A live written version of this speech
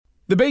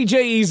The Bee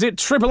Gees at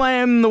Triple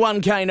M, the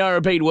 1K No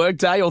Repeat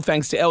Workday, all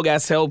thanks to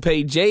Elgas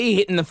LPG,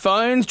 hitting the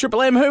phones.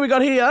 Triple M, who we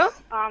got here?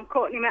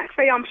 Courtney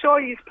McPhee. I'm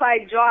sure you've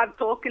played Jive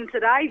Talkin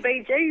today,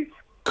 Bee Gees.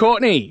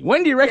 Courtney,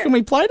 when do you reckon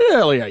we played it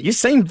earlier? You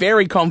seem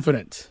very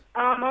confident.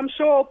 I'm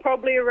sure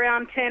probably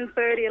around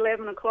 10:30,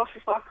 11 o'clock,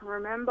 if I can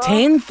remember.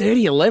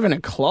 10:30, 11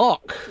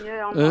 o'clock?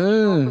 Yeah, I'm not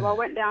sure, 'cause I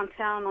went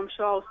downtown. I'm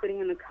sure I was sitting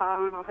in the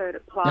car and I heard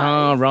it play.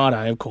 Oh,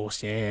 righto, of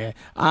course, yeah.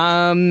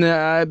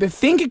 I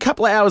think a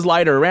couple of hours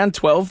later, around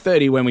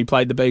 12:30 when we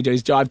played the Bee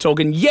Gees Jive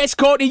Talkin. Yes,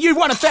 Courtney, you've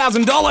won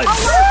 $1,000. I won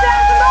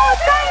 $1,000,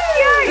 thank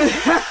you!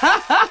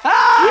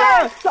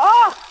 Yes,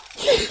 oh!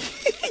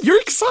 You're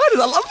excited,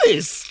 I love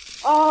this.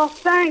 Oh,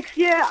 thanks,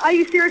 yeah. Are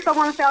you serious? I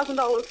won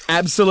 $1,000.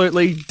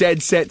 Absolutely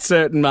dead set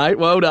certain, mate.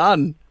 Well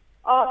done.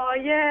 Oh,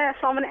 yes,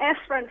 I'm an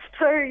Esperance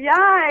too. Yay!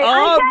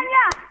 Oh.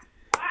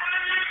 Hey,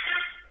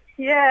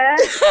 Tanya!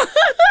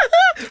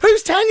 Yeah.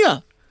 Who's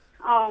Tanya?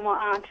 Oh,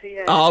 my auntie,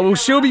 yeah. Oh, well,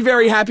 she'll be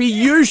very happy.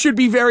 You should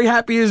be very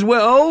happy as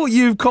well.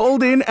 You've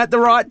called in at the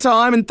right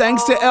time, and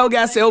thanks to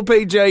Elgas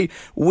LPG,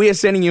 we're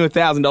sending you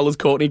 $1,000,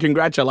 Courtney.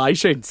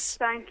 Congratulations.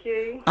 Thank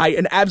you. Hey,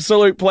 an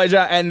absolute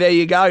pleasure, and there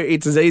you go.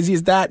 It's as easy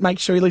as that. Make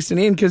sure you listen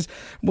in, because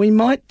we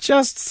might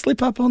just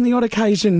slip up on the odd occasion.